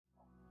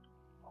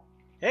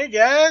Hey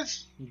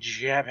guys!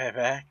 Jab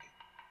back.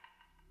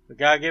 We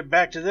gotta get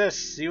back to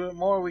this, see what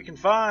more we can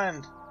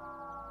find.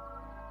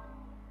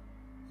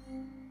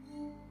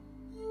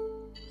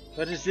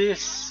 What is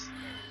this?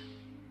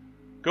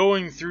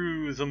 Going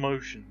through the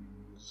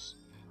motions.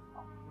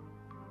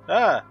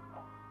 Ah!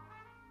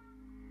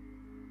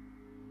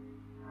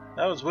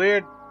 That was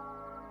weird.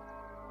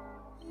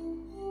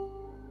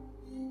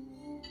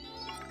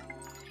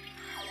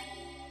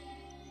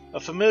 A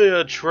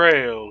familiar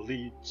trail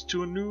leads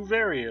to a new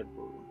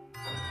variable.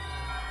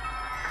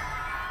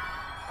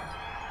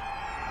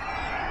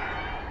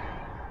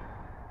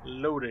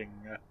 Loading.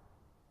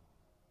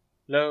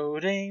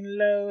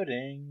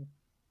 Loading.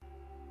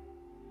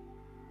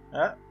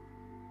 Ah,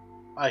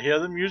 I hear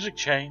the music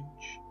change.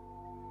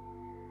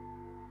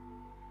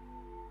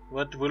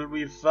 What will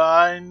we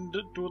find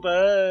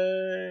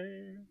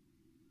today?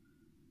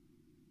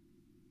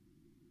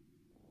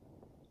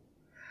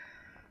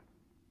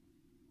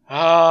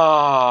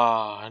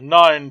 Ah,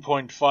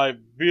 9.5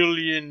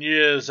 billion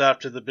years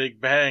after the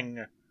Big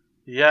Bang,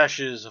 the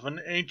ashes of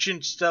an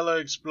ancient stellar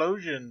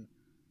explosion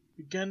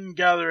began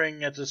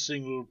gathering at a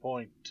single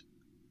point.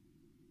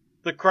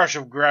 The crush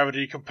of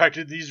gravity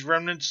compacted these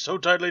remnants so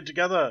tightly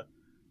together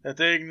that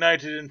they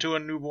ignited into a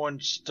newborn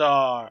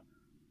star,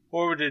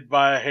 orbited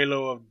by a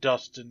halo of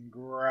dust and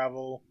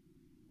gravel.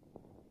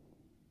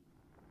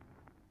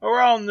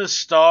 Around this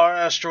star,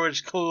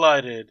 asteroids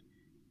collided.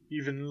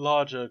 Even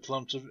larger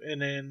clumps of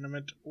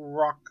inanimate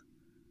rock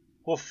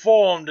were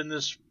formed in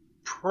this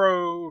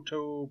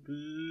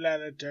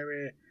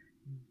protoplanetary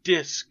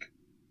disk,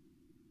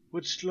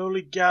 which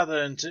slowly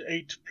gathered into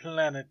 8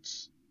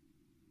 planets.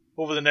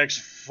 Over the next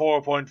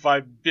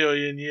 4.5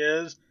 billion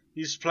years,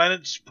 these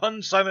planets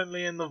spun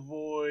silently in the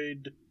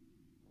void.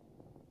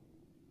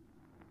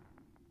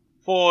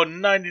 For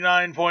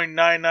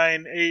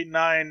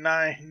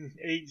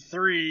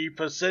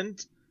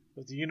 99.99899983%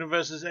 of the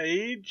universe's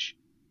age,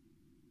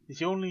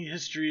 the only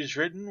histories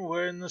written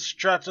were in the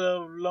strata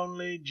of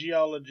lonely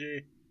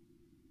geology.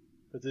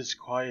 But this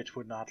quiet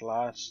would not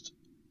last.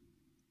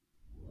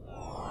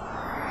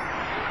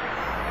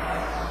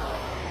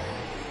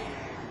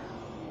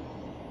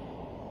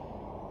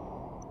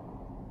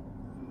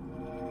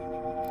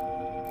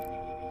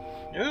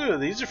 Ooh,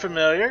 these are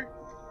familiar.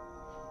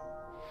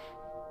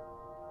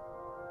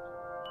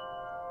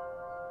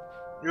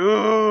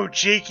 Ooh,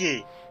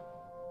 cheeky.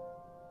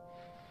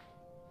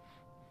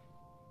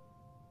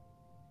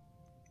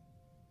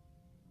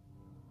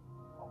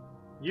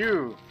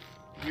 You.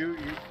 Ooh,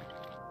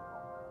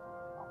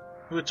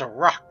 it's a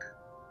rock.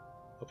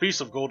 A piece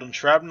of golden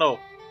shrapnel.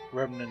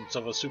 Remnants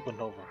of a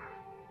supernova.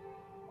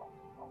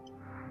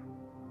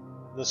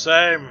 The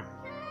same.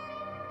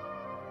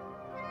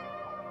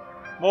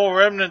 More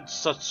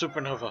remnants of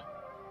supernova.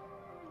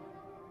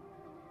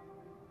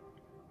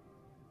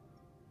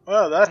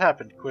 Well, that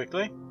happened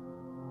quickly.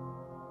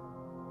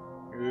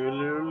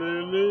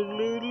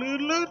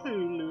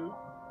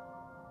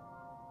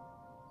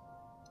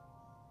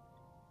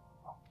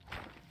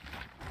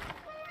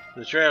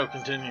 The trail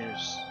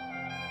continues.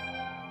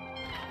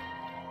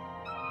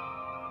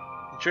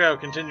 The trail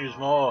continues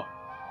more.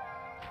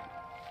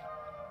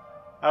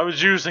 I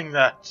was using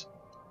that.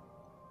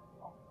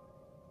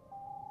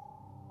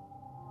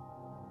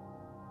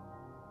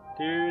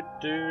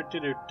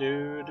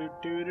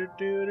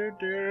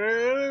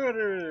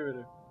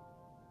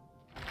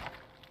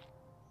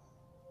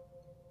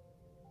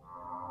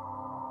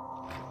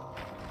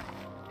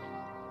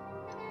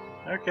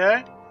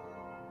 Okay.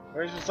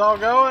 Where's this all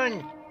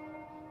going?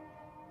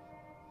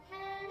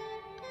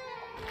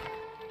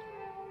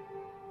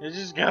 It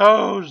just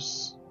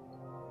goes.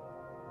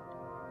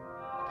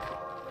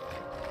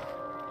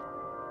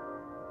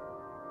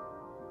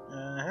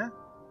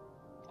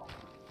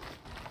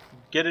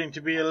 Getting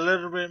to be a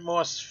little bit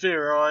more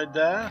spheroid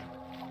there.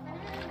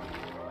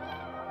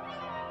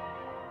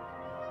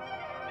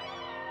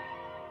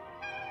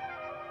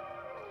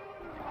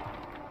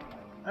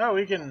 Oh,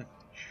 we can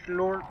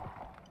slurp.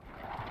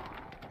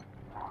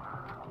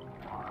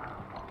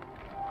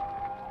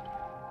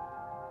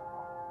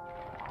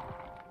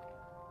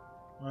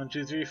 One,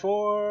 two, three,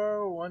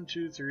 four. 1,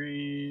 2,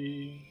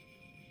 3.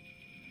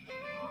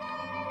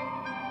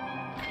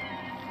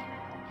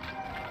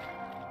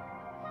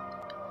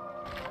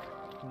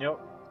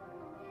 Nope.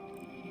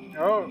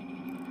 Oh.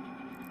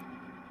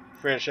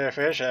 Fishy.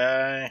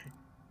 A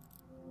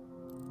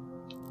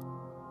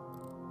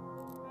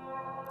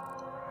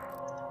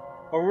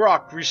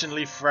rock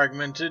recently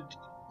fragmented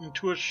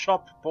into a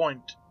shop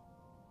point.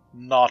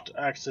 Not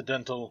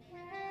accidental.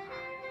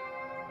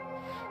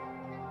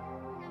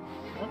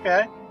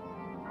 Okay.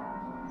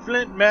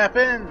 Flint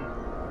mapping.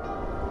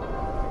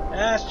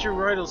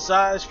 Asteroidal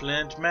size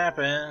flint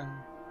mapping.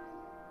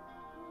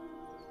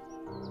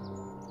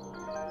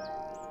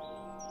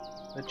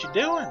 What you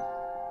doing?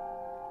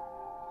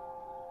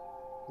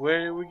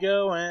 Where are we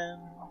going?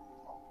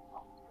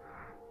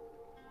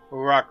 A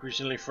rock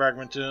recently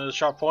fragmented in a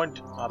sharp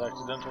point. Not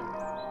accidental.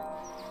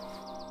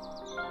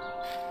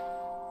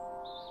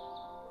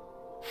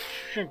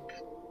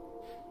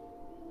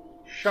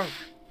 Shunk.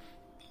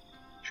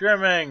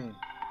 Trimming.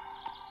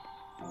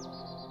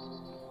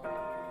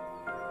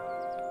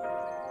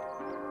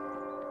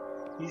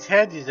 These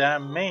heads are a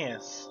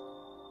mess.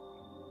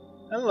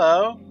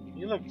 Hello.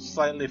 You look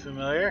slightly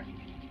familiar.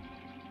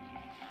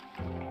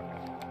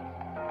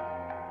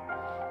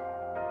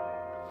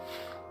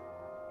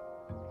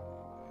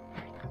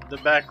 The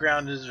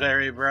background is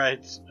very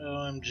bright.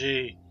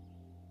 OMG.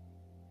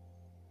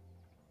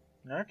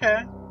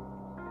 Okay.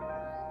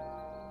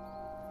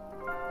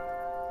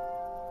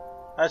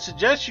 I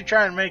suggest you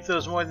try and make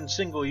those more than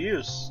single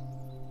use.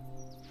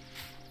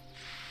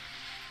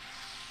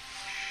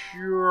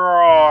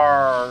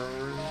 Sure.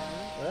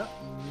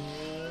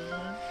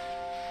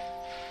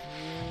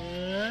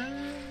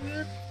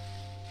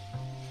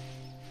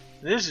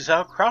 This is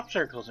how crop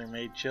circles are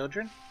made,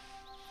 children.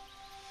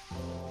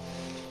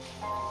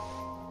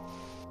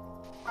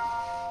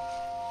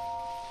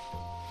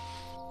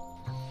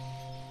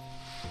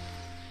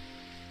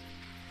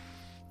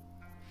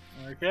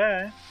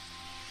 Okay.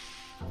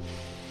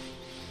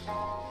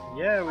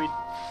 Yeah,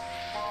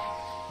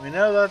 we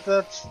know that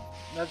that's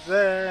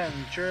there, and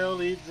the trail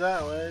leads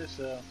that way.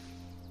 So,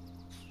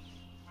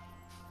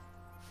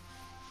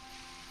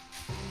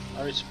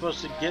 are we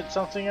supposed to get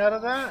something out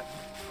of that?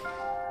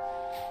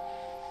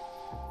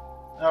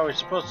 Oh, we're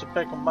supposed to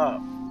pick them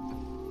up.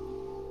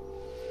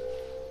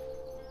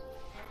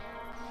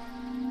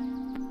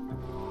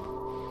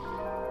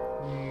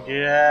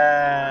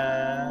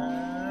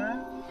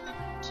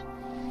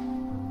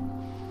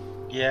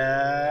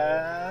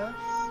 Yes.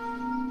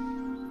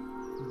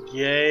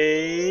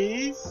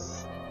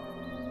 Gaze.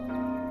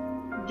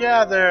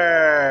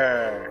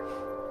 Gather.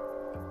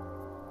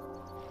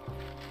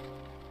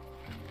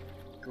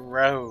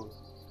 Grow.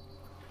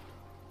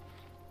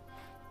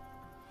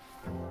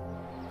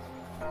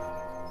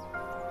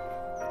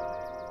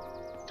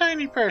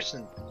 Tiny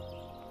person.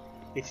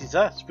 It is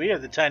us. We are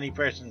the tiny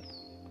person.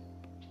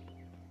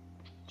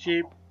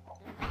 Sheep.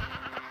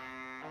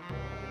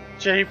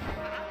 Sheep.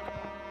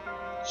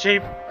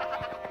 Sheep.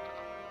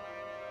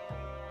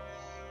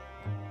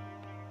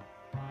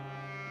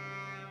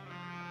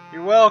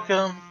 You're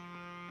welcome.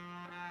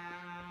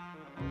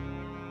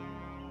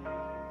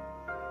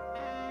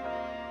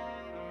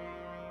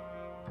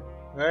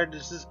 Where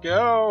does this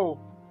go?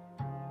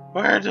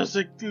 Where does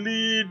it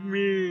lead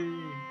me?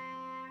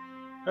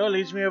 Oh, it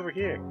leads me over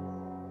here.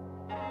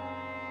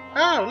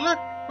 Oh, look,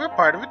 we're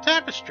part of a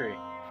tapestry.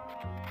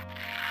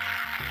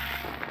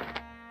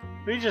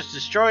 We just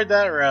destroyed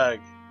that rug.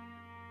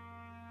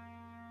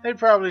 They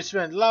probably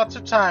spent lots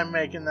of time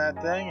making that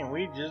thing, and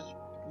we just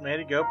made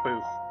it go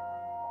poof.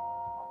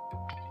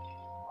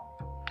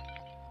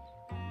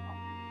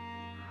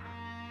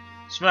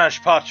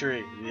 Smash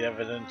pottery, the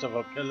evidence of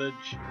a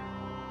pillage.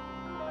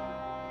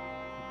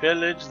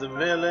 Pillage the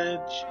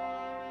village.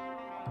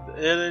 The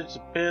village, the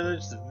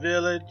pillage, the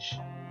village.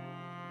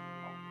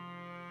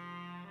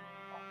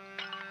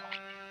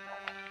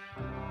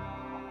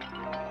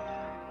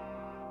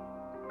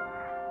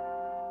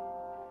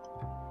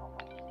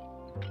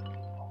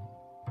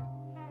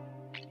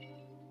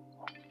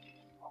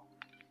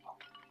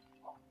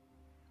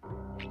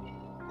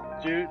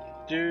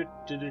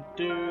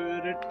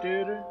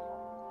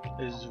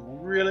 This is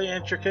really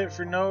intricate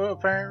for no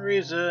apparent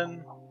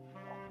reason.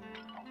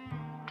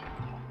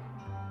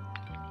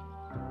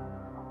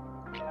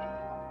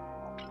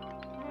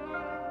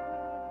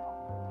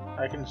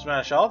 I can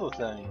smash all the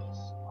things.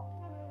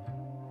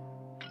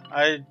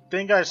 I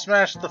think I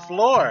smashed the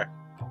floor.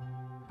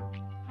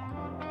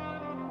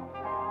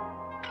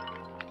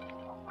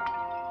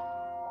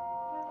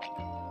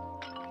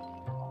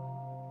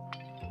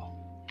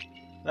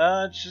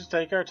 Let's just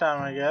take our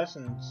time, I guess,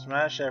 and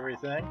smash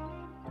everything.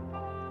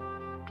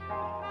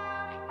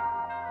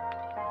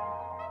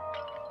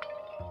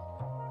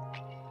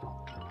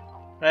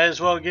 May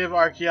as well give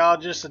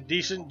archaeologists a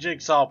decent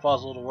jigsaw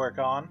puzzle to work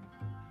on.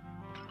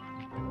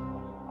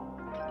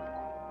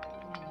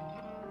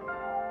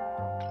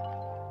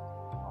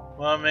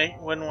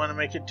 Wouldn't want to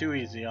make it too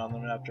easy on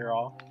them after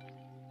all.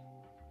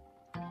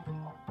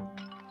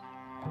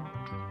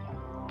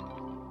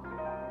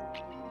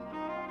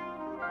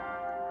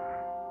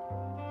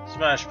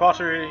 Smash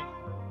pottery.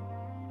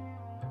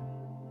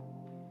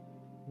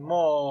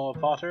 More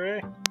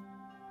pottery.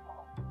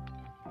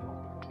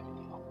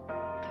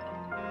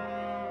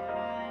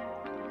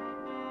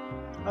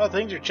 Oh,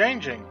 things are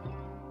changing.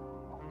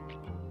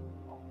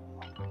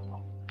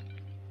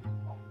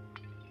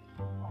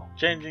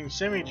 Changing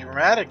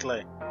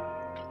semi-dramatically.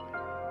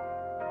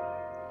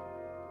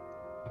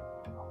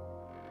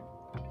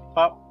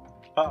 Pop,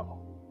 pop,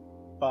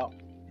 pop.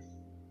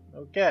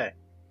 Okay.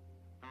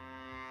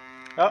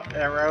 Oh,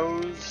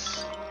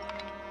 arrows.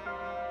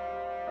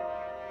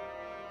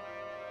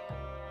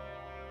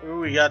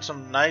 Ooh, we got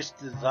some nice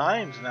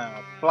designs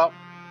now. Plop.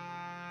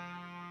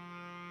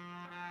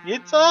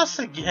 It's us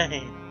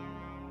again.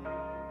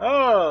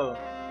 Oh,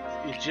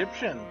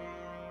 Egyptian.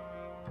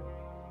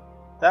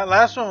 That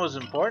last one was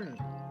important,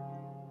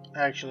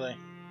 actually.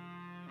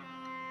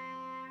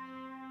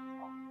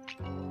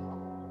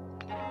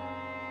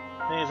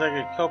 I think it's like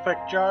a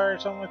Kopek jar or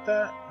something like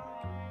that.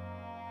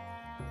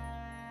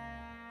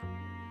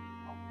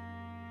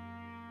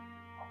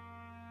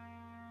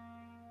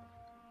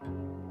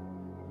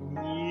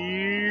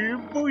 Yeah,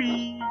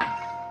 boy.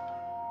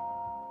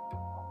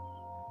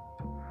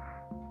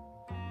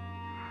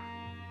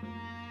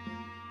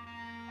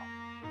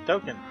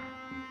 Token.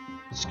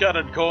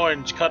 Scattered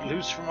coins cut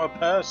loose from a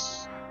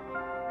purse.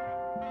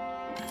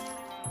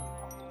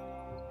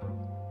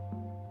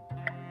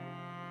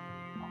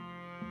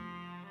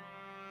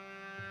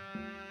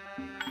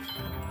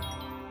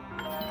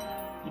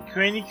 The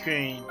Queenie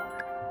Queen.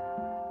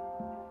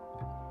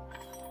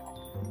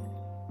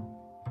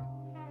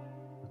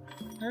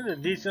 That's a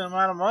decent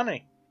amount of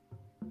money.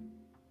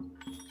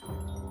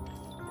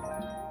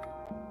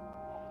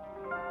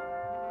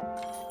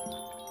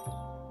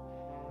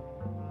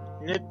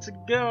 Let's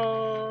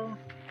go.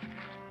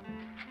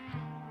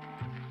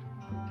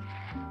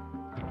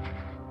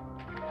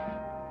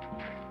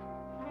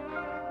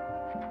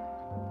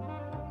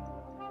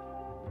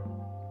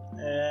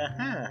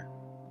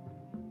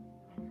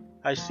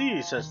 I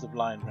see, says the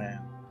blind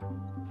man.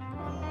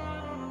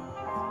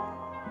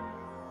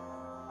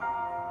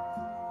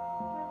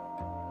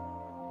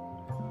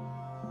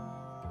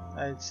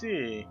 I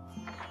see.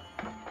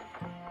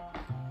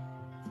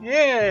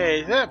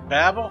 Yay, is that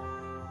Babel?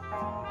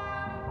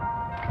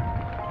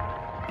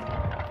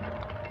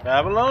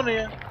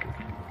 Babylonia.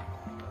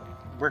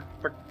 Brick,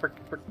 brick, brick,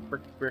 brick,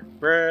 brick, brick,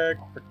 brick,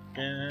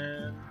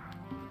 brickin'.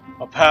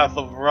 A path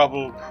of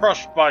rubble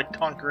crushed by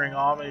conquering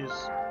armies.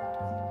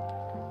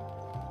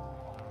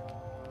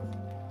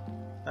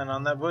 And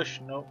on that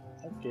bush? Nope.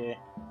 Okay.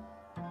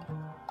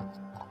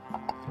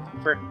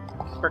 Brick,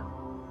 brick,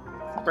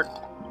 brick,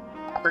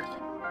 brick,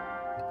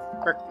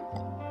 brick,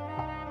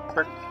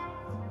 brick.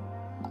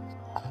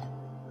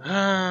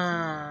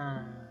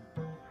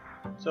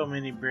 So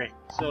many bricks,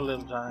 so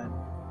little time.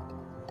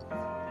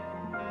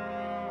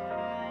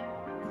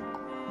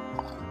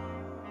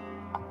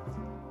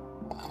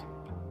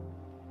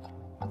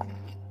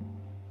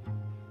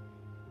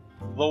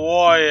 The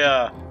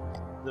warrior,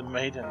 the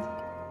maiden.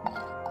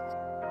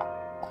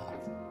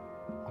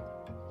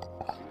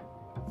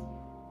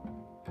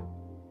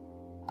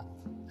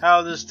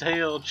 How this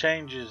tale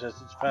changes as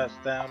it's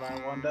passed down,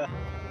 I wonder.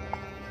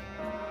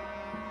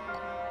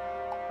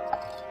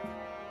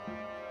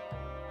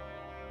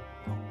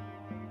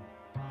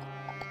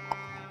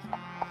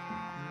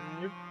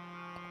 Yep.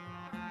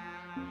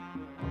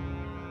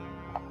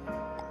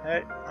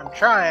 Hey, I'm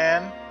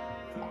trying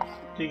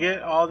to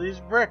get all these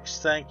bricks,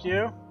 thank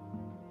you.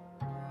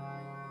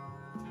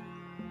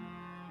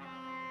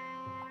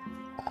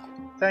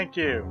 Thank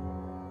you.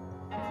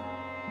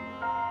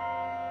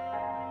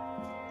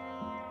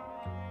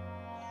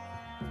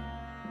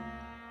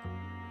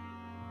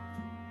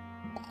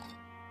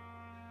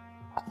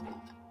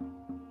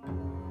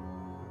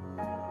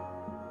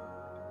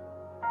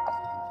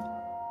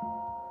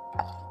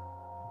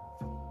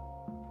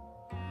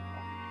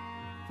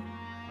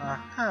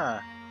 Uh-huh.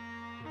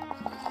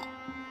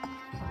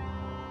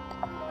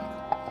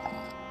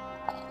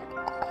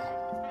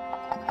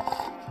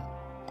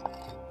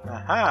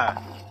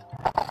 Aha.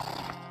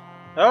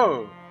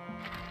 Oh.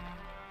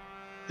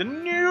 The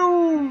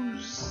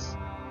news.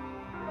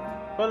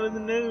 Follow the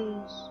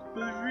news.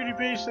 With a fruity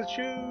paste that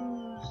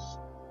shows.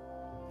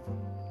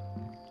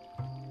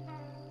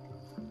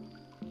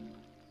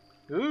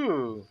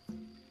 Ooh.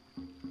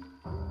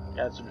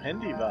 Got some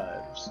Hindi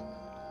vibes.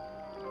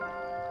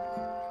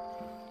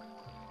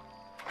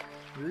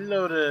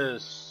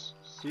 Lotus.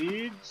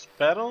 Seeds?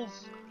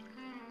 Petals?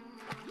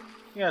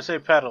 You gotta say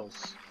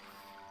petals.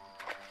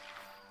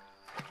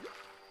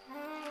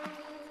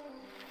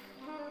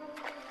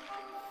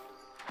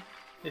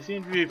 They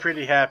seem to be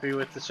pretty happy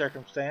with the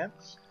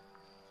circumstance.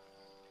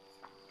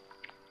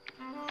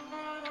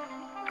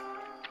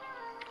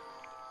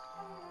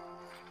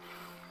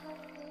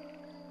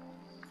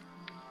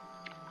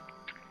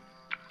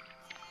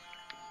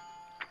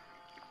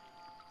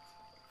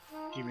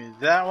 Give me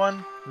that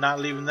one. Not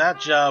leaving that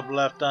job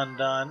left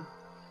undone.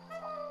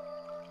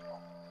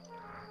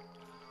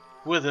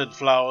 Withered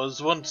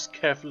flowers once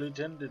carefully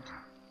tended.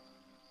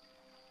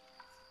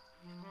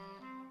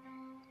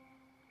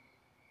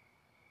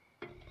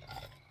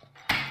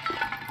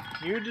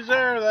 You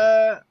deserve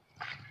that.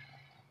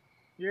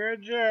 You're a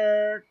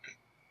jerk.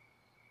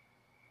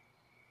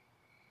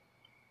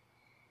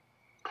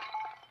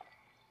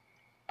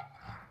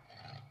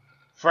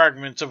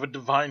 Fragments of a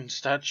divine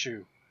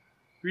statue,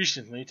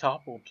 recently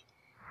toppled.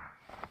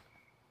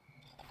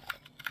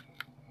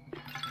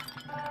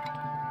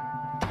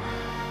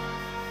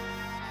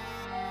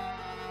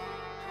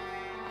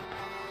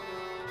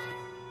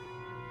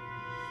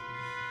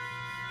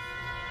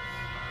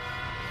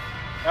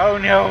 Oh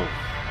no!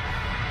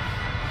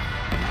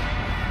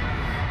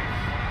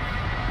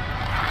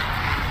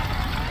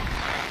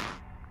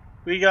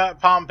 We got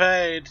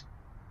Pompeii.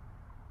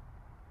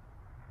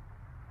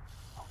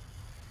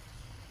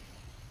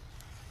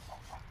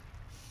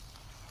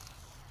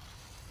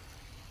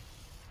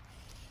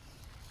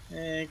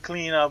 And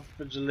clean up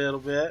just a little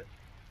bit.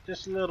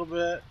 Just a little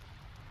bit.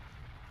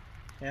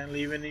 Can't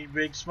leave any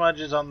big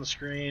smudges on the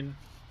screen.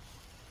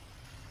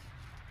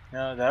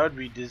 No, that would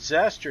be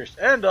disastrous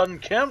and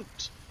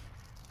unkempt.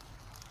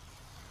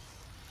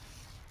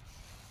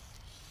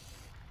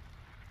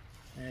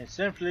 And it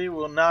simply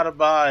will not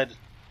abide.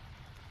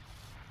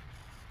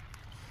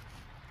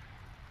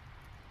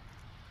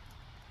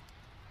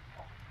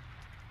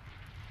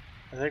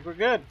 I think we're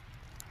good.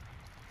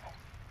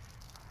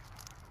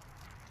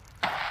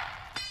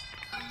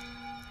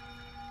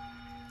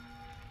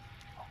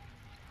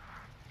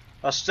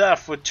 A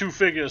staff with two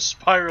figures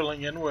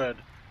spiraling inward.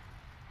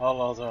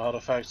 All other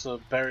artifacts are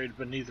buried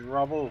beneath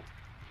rubble.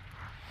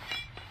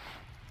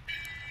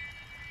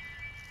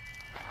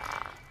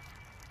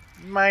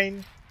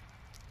 Mine.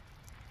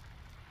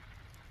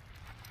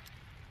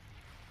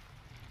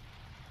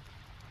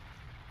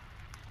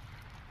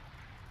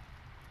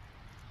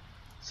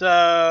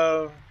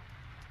 So,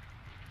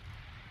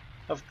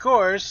 of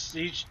course,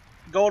 each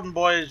Golden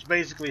Boy has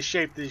basically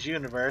shaped this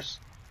universe.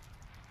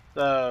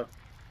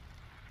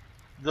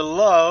 The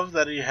love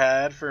that he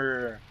had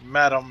for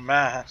Madame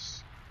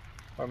Mass,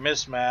 or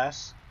Miss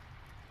Mass,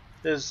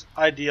 is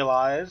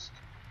idealized.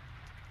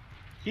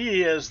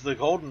 He, as the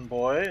Golden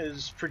Boy,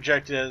 is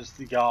projected as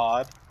the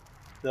god,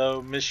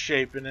 though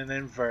misshapen and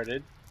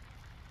inverted,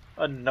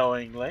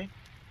 unknowingly.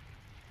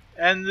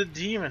 And the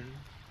demon,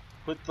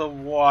 with the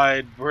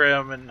wide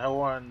brim and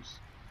horns,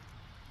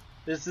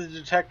 is the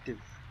detective,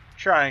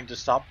 trying to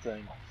stop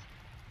things.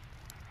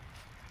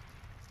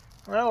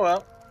 Oh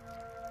well.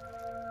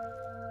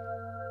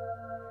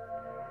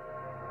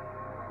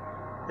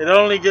 It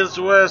only gets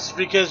worse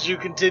because you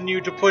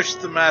continue to push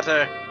the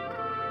matter.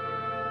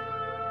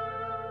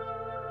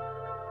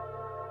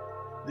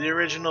 The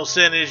original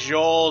sin is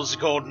yours,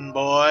 Golden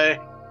Boy.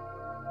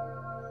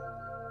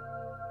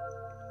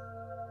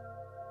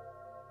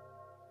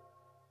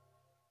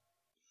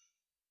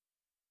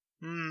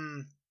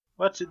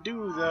 What's it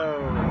do, though?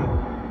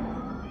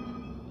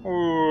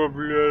 Oh,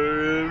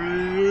 blah,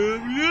 blah,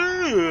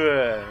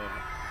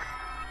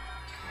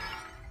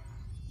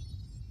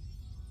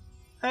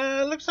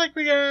 blah. Looks like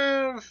we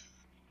have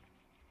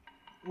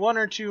one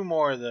or two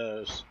more of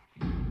those.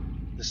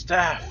 The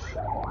staff.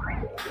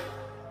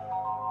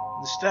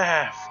 The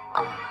staff.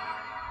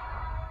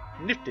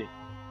 Nifty.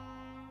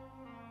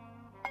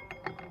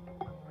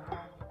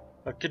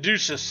 A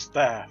Caduceus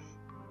staff.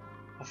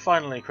 A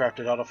finely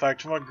crafted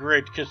artifact from a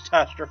great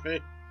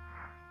catastrophe.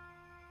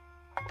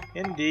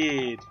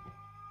 Indeed.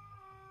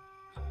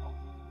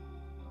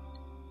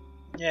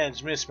 Yeah,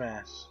 it's Miss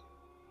Mass.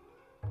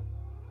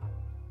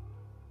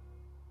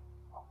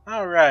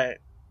 Alright.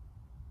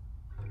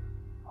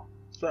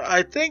 So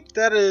I think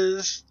that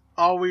is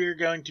all we are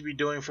going to be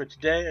doing for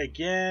today.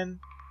 Again,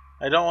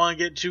 I don't want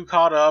to get too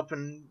caught up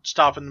and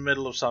stop in the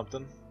middle of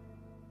something.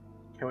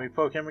 Can we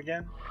poke him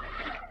again?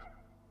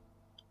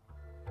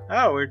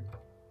 Oh, we're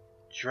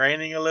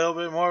draining a little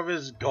bit more of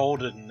his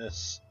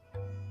goldenness.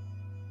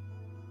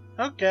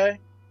 Okay.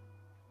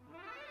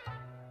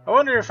 I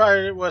wonder if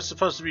I was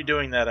supposed to be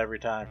doing that every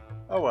time.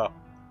 Oh well.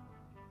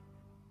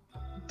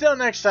 Until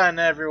next time,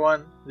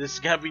 everyone, this is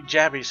gonna be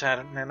Jabby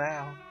signing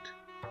out.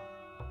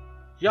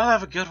 Y'all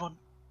have a good one.